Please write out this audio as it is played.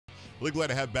Really glad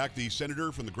to have back the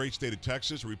senator from the great state of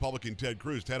Texas, Republican Ted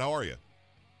Cruz. Ted, how are you?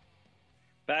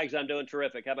 Bags, I'm doing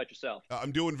terrific. How about yourself?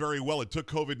 I'm doing very well. It took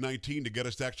COVID-19 to get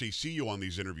us to actually see you on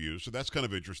these interviews, so that's kind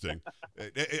of interesting.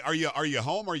 Are you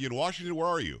home? Are you in Washington? Where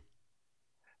are you?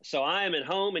 So I am at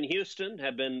home in Houston.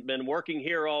 Have been working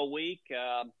here all week.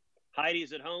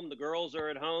 Heidi's at home. The girls are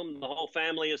at home. The whole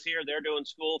family is here. They're doing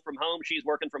school from home. She's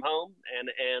working from home,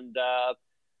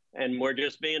 and we're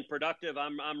just being productive.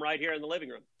 I'm right here in the living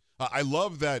room. I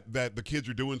love that the kids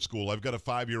are doing school. I've got a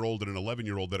 5-year-old and an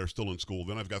 11-year-old that are still in school.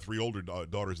 Then I've got 3 older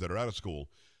daughters that are out of school.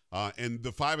 And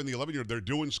the 5 and the 11-year-old, they're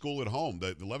doing school at home.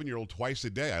 The 11-year-old twice a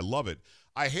day. I love it.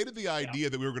 I hated the idea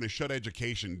that we were going to shut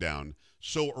education down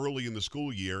so early in the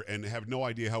school year and have no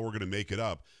idea how we're going to make it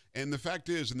up. And the fact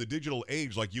is, in the digital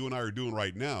age like you and I are doing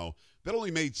right now, that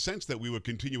only made sense that we would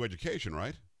continue education,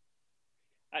 right?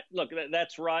 Look,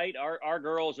 that's right. Our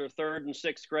girls are 3rd and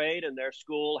 6th grade, and their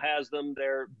school has them.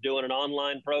 They're doing an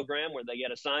online program where they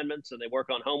get assignments and they work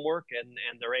on homework, and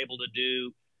they're able to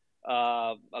do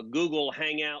a Google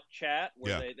Hangout chat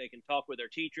where they can talk with their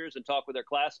teachers and talk with their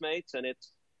classmates. And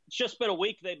it's just been a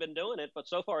week they've been doing it, but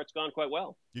so far it's gone quite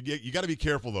well. You got to be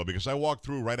careful, though, because I walked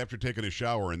through right after taking a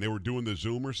shower, and they were doing the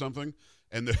Zoom or something,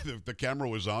 and the camera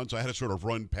was on, so I had to sort of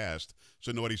run past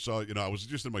so nobody saw. I was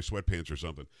just in my sweatpants or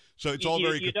something. So it's all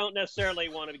very. You don't necessarily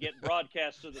want to get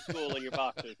broadcast to the school in your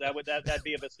boxers. That'd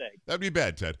be a mistake. That'd be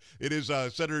bad, Ted. It is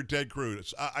Senator Ted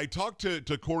Cruz. I talked to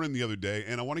Cornyn the other day,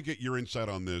 and I want to get your insight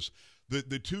on this. The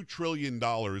 $2 trillion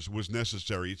was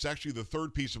necessary. It's actually the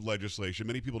 3rd piece of legislation.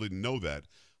 Many people didn't know that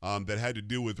had to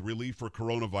do with relief for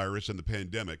coronavirus and the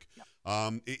pandemic.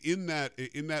 In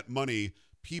that money,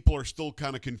 people are still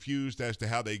kind of confused as to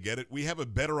how they get it. We have a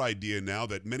better idea now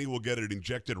that many will get it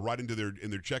injected right into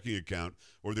their checking account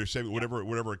or their saving,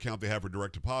 whatever account they have for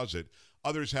direct deposit.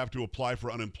 Others have to apply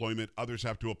for unemployment. Others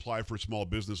have to apply for small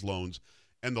business loans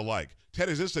and the like. Ted,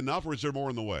 is this enough, or is there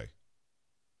more in the way?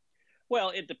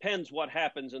 Well, it depends what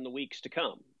happens in the weeks to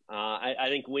come. I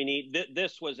think we need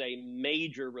this was a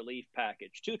major relief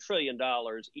package. $2 trillion,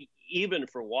 even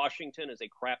for Washington, is a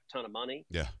crap ton of money.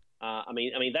 Yeah. I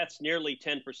mean that's nearly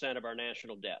 10% of our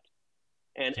national debt,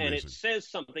 and it says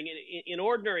something. In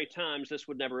ordinary times, this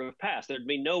would never have passed. There'd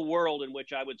be no world in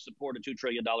which I would support a $2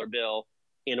 trillion bill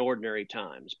in ordinary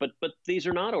times. But these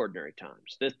are not ordinary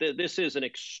times. This is an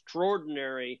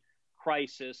extraordinary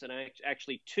crisis, and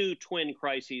actually 2 twin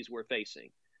crises we're facing: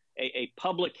 a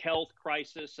public health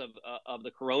crisis of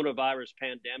the coronavirus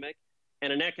pandemic,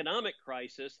 and an economic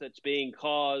crisis that's being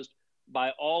caused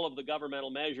by all of the governmental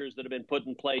measures that have been put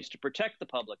in place to protect the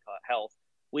public health.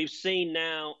 We've seen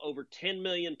now over 10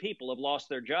 million people have lost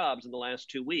their jobs in the last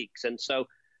 2 weeks. And so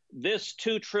this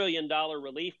 $2 trillion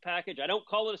relief package, I don't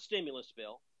call it a stimulus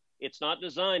bill. It's not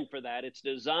designed for that. It's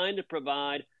designed to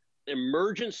provide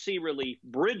emergency relief,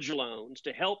 bridge loans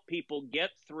to help people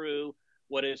get through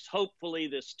what is hopefully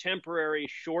this temporary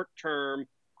short-term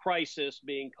crisis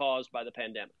being caused by the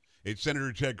pandemic. It's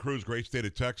Senator Ted Cruz, great state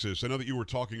of Texas. I know that you were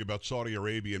talking about Saudi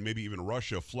Arabia and maybe even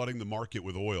Russia flooding the market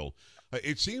with oil.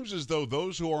 It seems as though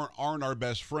those who aren't our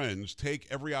best friends take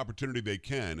every opportunity they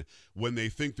can when they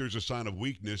think there's a sign of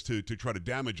weakness to try to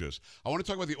damage us. I want to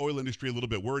talk about the oil industry a little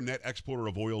bit. We're a net exporter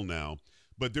of oil now.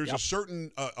 But there's a certain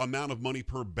amount of money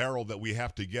per barrel that we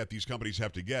have to get, these companies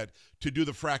have to get, to do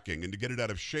the fracking and to get it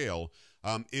out of shale.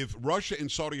 If Russia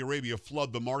and Saudi Arabia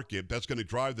flood the market, that's going to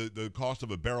drive the cost of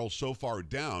a barrel so far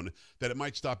down that it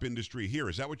might stop industry here.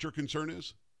 Is that what your concern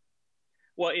is?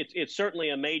 Well, it's certainly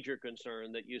a major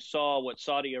concern that you saw what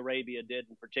Saudi Arabia did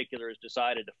in particular is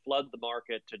decided to flood the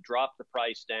market, to drop the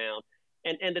price down,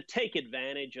 and to take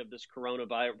advantage of this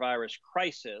coronavirus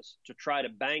crisis to try to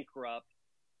bankrupt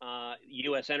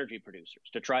U.S. energy producers,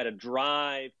 to try to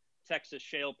drive Texas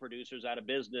shale producers out of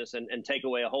business and take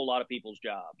away a whole lot of people's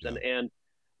jobs. Yeah. And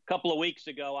a couple of weeks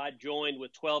ago, I joined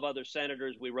with 12 other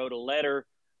senators. We wrote a letter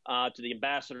to the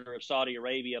ambassador of Saudi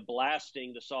Arabia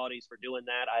blasting the Saudis for doing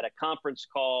that. I had a conference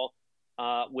call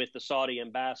with the Saudi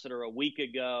ambassador a week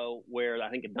ago where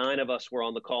I think 9 of us were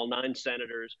on the call, 9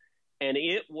 senators. And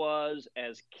it was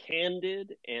as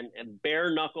candid and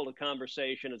bare-knuckled a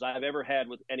conversation as I've ever had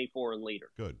with any foreign leader.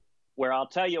 Good. Where I'll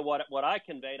tell you what I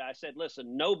conveyed. I said,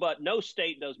 listen, no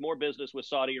state does more business with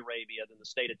Saudi Arabia than the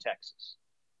state of Texas.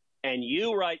 And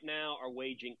you right now are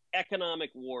waging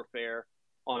economic warfare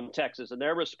on Texas. And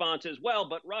their response is, well,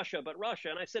 but Russia.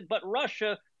 And I said, but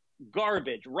Russia,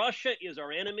 garbage. Russia is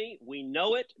our enemy. We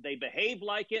know it. They behave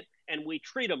like it, and we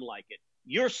treat them like it.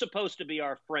 You're supposed to be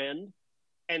our friend.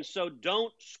 And so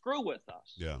don't screw with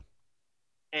us. Yeah.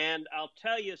 And I'll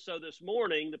tell you, so this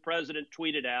morning, the president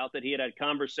tweeted out that he had had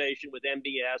conversation with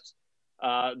MBS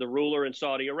the ruler in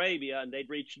Saudi Arabia, and they'd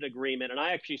reached an agreement. And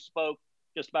I actually spoke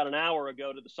just about an hour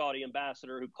ago to the Saudi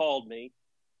ambassador who called me,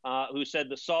 who said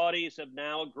the Saudis have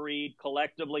now agreed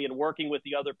collectively and working with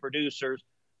the other producers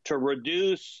to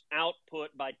reduce output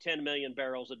by 10 million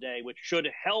barrels a day, which should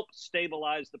help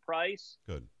stabilize the price.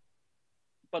 Good.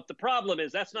 But the problem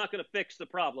is that's not going to fix the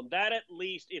problem. That, at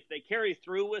least, if they carry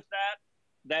through with that,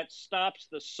 that stops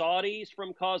the Saudis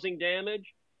from causing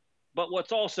damage. But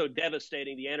what's also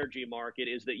devastating the energy market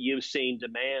is that you've seen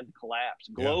demand collapse.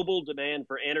 Global demand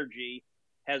for energy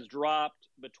has dropped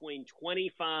between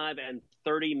 25 and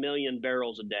 30 million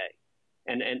barrels a day.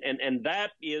 And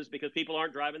that is because people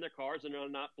aren't driving their cars and are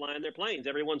not flying their planes.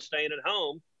 Everyone's staying at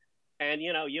home. And,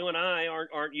 you know, you and I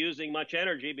aren't using much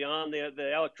energy beyond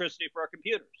the electricity for our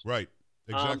computers. Right.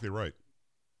 Exactly right.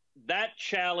 That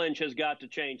challenge has got to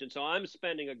change. And so I'm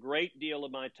spending a great deal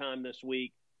of my time this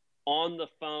week on the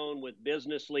phone with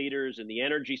business leaders in the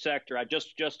energy sector. I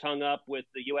just hung up with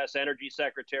the U.S. Energy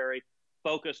Secretary,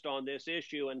 focused on this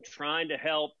issue and trying to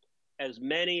help as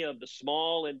many of the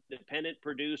small independent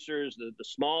producers, the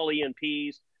small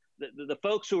E&Ps, the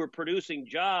folks who are producing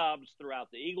jobs throughout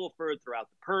the Eagle Ford, throughout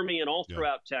the Permian, all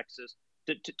throughout Texas,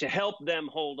 to help them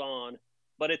hold on.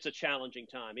 But it's a challenging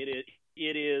time. It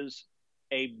is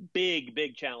a big,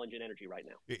 big challenge in energy right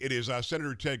now. It is.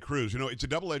 Senator Ted Cruz, you know, it's a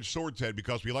double-edged sword, Ted,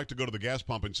 because we like to go to the gas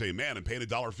pump and say, man, I'm paying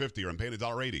 $1.50 or I'm paying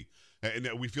 $1.80. And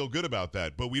we feel good about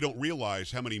that, but we don't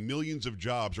realize how many millions of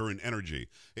jobs are in energy.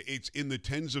 It's in the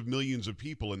tens of millions of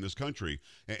people in this country,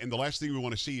 and the last thing we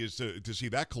want to see is to see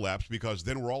that collapse, because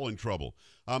then we're all in trouble.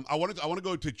 I want to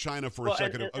go to China for a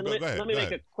second. Go ahead. Let me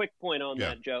make a quick point on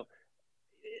that, Joe.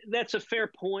 That's a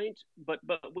fair point, but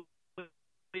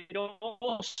we'd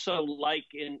also like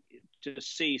to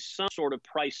see some sort of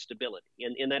price stability,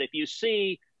 in that if you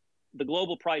see the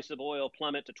global price of oil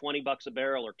plummet to $20 a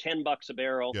barrel or $10 a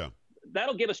barrel,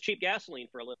 that'll give us cheap gasoline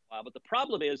for a little while. But the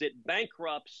problem is it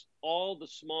bankrupts all the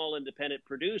small independent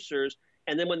producers.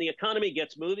 And then when the economy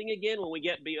gets moving again, when we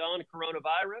get beyond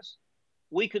coronavirus,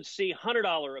 we could see $100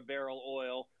 a barrel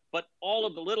oil, but all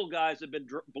of the little guys have been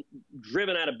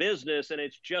driven out of business, and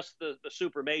it's just the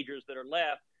super majors that are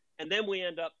left. And then we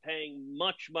end up paying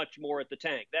much, much more at the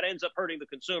tank. That ends up hurting the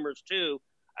consumers too.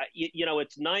 You know,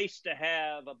 it's nice to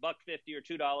have $1.50 or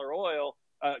 $2 oil,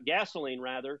 gasoline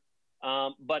rather,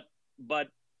 but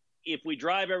if we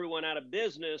drive everyone out of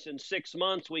business in 6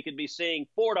 months, we could be seeing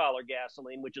 $4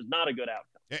 gasoline, which is not a good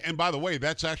outcome. And by the way,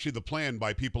 that's actually the plan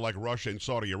by people like Russia and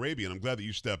Saudi Arabia, and I'm glad that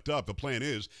you stepped up. The plan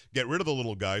is get rid of the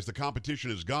little guys. The competition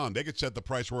is gone. They can set the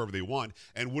price wherever they want.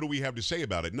 And what do we have to say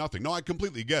about it? Nothing. No, I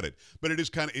completely get it. But it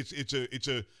is kind of it's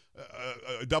a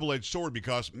double-edged sword,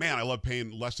 because, man, I love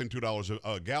paying less than $2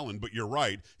 a gallon, but you're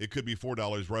right. It could be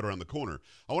 $4 right around the corner.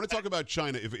 I want to talk about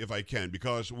China if I can,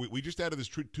 because we just added this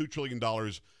 $2 trillion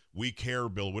We Care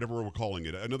bill, whatever we're calling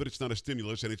it. I know that it's not a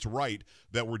stimulus, and it's right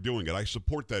that we're doing it. I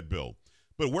support that bill.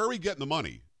 But where are we getting the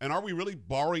money? And are we really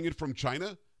borrowing it from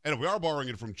China? And if we are borrowing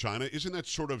it from China, isn't that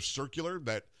sort of circular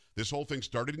that this whole thing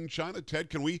started in China? Ted,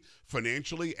 can we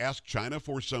financially ask China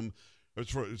for some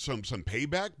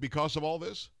payback because of all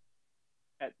this?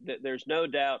 There's no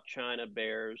doubt China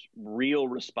bears real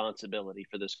responsibility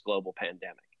for this global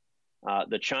pandemic.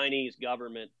 The Chinese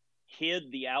government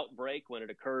hid the outbreak when it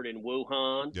occurred in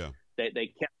Wuhan. They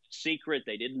kept it secret.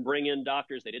 They didn't bring in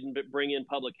doctors. They didn't bring in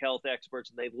public health experts.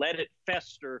 And they let it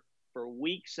fester for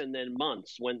weeks and then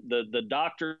months. When the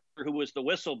doctor who was the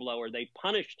whistleblower, they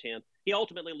punished him. He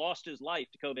ultimately lost his life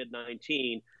to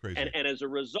COVID-19. And as a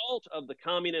result of the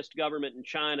communist government in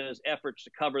China's efforts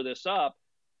to cover this up,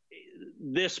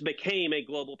 this became a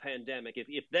global pandemic.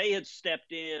 If they had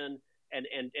stepped in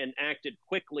and acted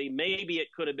quickly, maybe it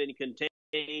could have been contained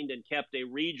and kept a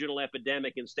regional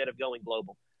epidemic instead of going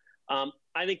global.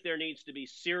 I think there needs to be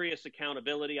serious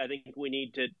accountability. I think we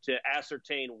need to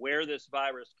ascertain where this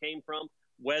virus came from,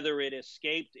 whether it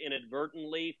escaped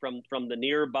inadvertently from the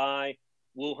nearby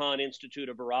Wuhan Institute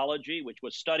of Virology, which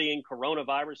was studying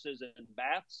coronaviruses in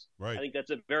bats. Right. I think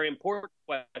that's a very important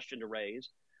question to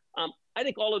raise. I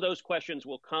think all of those questions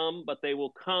will come, but they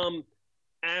will come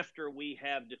after we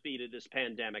have defeated this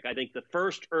pandemic. I think the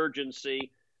first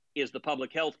urgency is the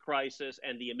public health crisis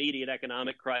and the immediate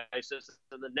economic crisis.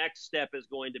 And the next step is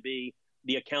going to be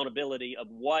the accountability of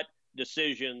what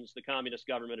decisions the Communist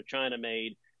government of China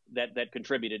made that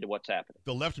contributed to what's happening.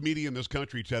 The left media in this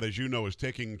country, Ted, as you know, is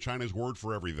taking China's word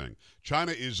for everything.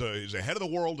 China is ahead of the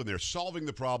world, and they're solving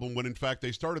the problem when, in fact,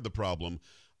 they started the problem.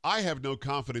 I have no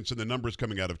confidence in the numbers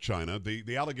coming out of China.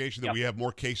 The allegation that we have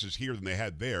more cases here than they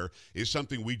had there is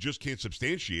something we just can't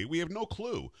substantiate. We have no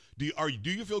clue. Do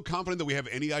you feel confident that we have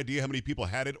any idea how many people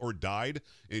had it or died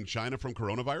in China from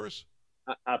coronavirus?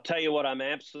 I'll tell you what I'm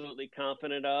absolutely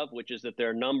confident of, which is that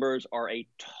their numbers are a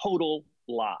total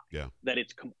lie. Yeah. That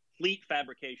it's complete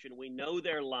fabrication. We know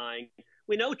they're lying.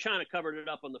 We know China covered it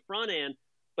up on the front end,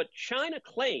 but China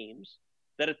claims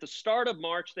that at the start of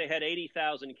March they had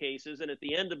 80,000 cases, and at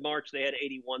the end of March they had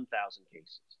 81,000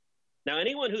 cases. Now,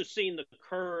 anyone who's seen the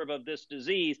curve of this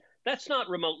disease, that's not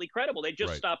remotely credible. They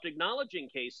just stopped acknowledging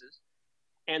cases.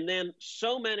 And then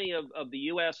so many of the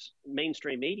U.S.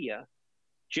 mainstream media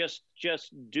just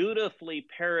dutifully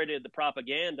parroted the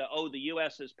propaganda, oh, the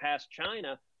U.S. has passed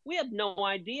China. We have no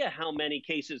idea how many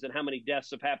cases and how many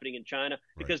deaths are happening in China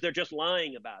because they're just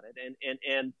lying about it.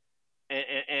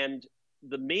 And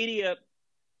the media,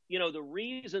 the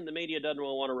reason the media doesn't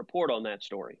want to report on that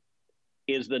story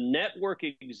is the network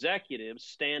executives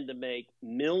stand to make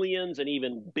millions and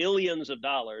even billions of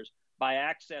dollars by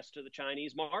access to the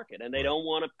Chinese market, and they don't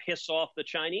want to piss off the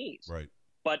Chinese. Right.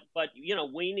 But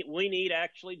we need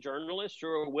actually journalists who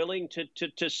are willing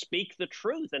to speak the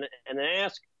truth and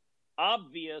ask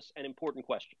obvious and important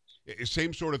questions.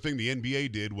 Same sort of thing the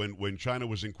NBA did when China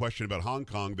was in question about Hong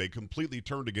Kong. They completely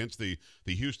turned against the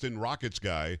Houston Rockets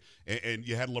guy, and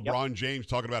you had LeBron James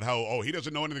talking about how, he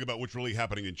doesn't know anything about what's really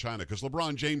happening in China, because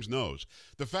LeBron James knows.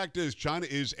 The fact is, China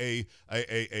is an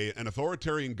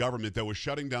authoritarian government that was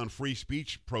shutting down free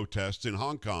speech protests in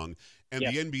Hong Kong, and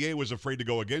the NBA was afraid to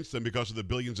go against them because of the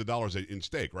billions of dollars in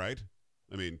stake, right?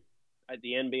 I mean,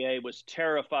 the NBA was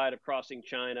terrified of crossing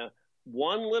China.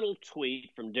 One little tweet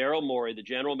from Daryl Morey, the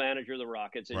general manager of the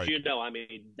Rockets, as you know, I'm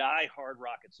a diehard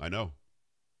Rockets fan. I know.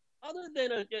 Other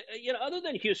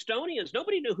than Houstonians,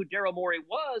 nobody knew who Daryl Morey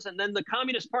was, and then the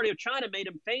Communist Party of China made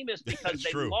him famous because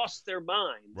they lost their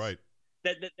mind. Right.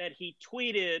 That he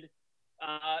tweeted,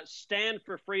 "Stand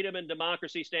for freedom and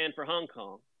democracy, stand for Hong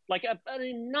Kong," like an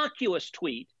innocuous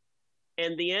tweet,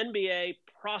 and the NBA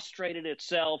prostrated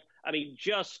itself. I mean,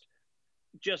 just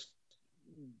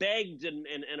begged and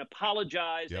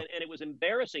apologized, and it was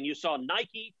embarrassing. You saw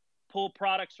Nike pull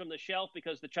products from the shelf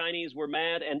because the Chinese were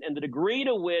mad, and the degree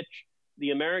to which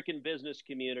the American business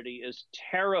community is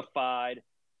terrified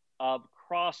of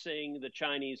crossing the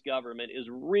Chinese government is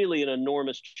really an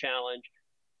enormous challenge,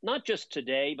 not just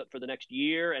today, but for the next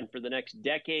year and for the next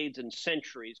decades and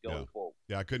centuries going forward.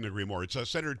 Yeah, I couldn't agree more. It's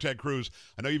Senator Ted Cruz.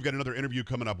 I know you've got another interview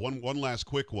coming up. One last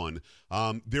quick one.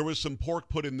 There was some pork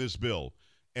put in this bill,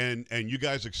 and you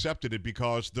guys accepted it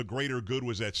because the greater good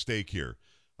was at stake here.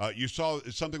 You saw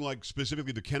something like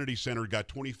specifically the Kennedy Center got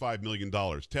 $25 million.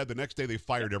 Ted, the next day they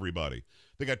fired everybody.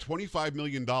 They got $25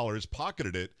 million,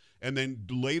 pocketed it, and then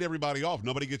laid everybody off.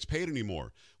 Nobody gets paid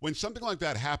anymore. When something like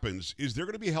that happens, is there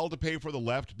going to be hell to pay for the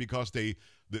left because they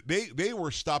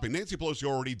were stopping? Nancy Pelosi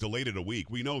already delayed it a week.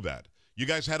 We know that. You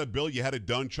guys had a bill, you had it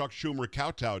done. Chuck Schumer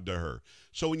kowtowed to her.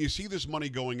 So when you see this money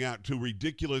going out to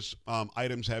ridiculous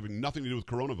items having nothing to do with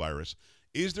coronavirus,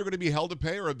 is there going to be hell to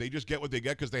pay, or they just get what they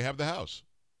get because they have the House?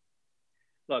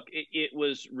 Look, it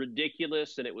was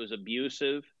ridiculous and it was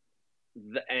abusive.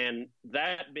 And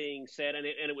that being said, and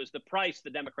it was the price the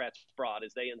Democrats brought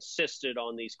as they insisted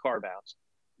on these carve-outs.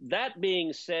 That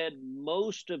being said,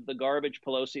 most of the garbage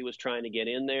Pelosi was trying to get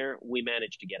in there, we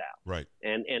managed to get out. Right.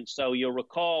 And so you'll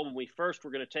recall when we first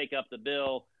were going to take up the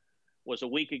bill was a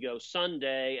week ago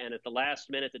Sunday, and at the last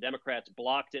minute, the Democrats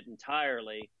blocked it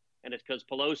entirely. And it's because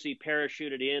Pelosi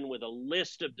parachuted in with a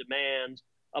list of demands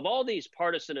of all these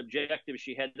partisan objectives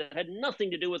she had that had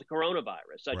nothing to do with the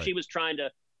coronavirus. Right. She was trying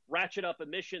to ratchet up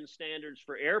emission standards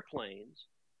for airplanes.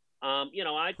 I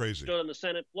stood on the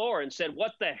Senate floor and said,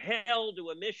 what the hell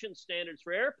do emission standards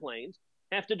for airplanes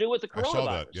have to do with the coronavirus? I saw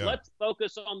that, yeah. Let's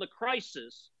focus on the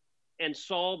crisis and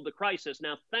solve the crisis.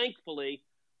 Now, thankfully,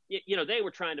 they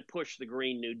were trying to push the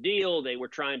Green New Deal. They were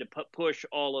trying to push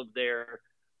all of their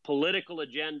political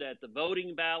agenda at the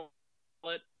voting ballot.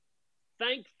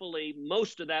 Thankfully,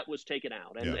 most of that was taken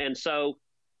out. And so,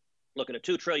 look, at a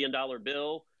 $2 trillion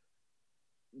bill,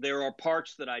 there are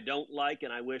parts that I don't like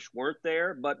and I wish weren't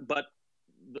there. But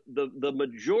the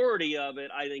majority of it,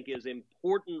 I think, is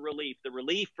important relief. The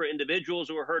relief for individuals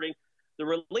who are hurting, the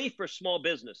relief for small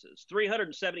businesses,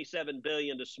 $377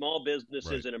 billion to small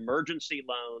businesses and emergency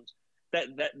loans.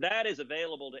 That is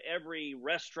available to every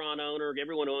restaurant owner,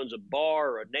 everyone who owns a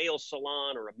bar or a nail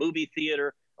salon or a movie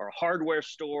theater or a hardware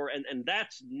store, and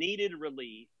that's needed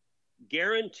relief,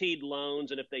 guaranteed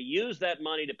loans, and if they use that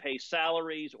money to pay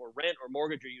salaries or rent or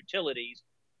mortgage or utilities,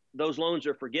 those loans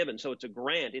are forgiven. So it's a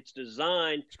grant. It's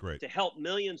designed to help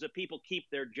millions of people keep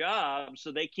their jobs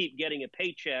so they keep getting a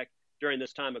paycheck during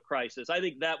this time of crisis. I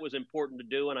think that was important to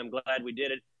do, and I'm glad we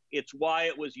did it. It's why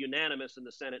it was unanimous in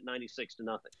the Senate,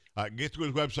 96-0. Get to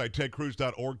his website,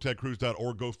 tedcruz.org,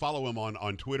 tedcruz.org. Go follow him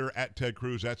on Twitter, at Ted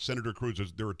Cruz, at Senator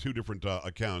Cruz. There are two different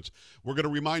accounts. We're going to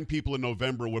remind people in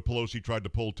November what Pelosi tried to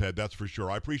pull, Ted, that's for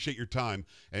sure. I appreciate your time,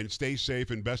 and stay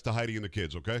safe, and best to Heidi and the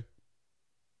kids, okay?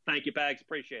 Thank you, Pags.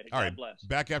 Appreciate it. All God right, bless.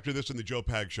 Back after this in the Joe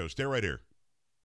Pags Show. Stay right here.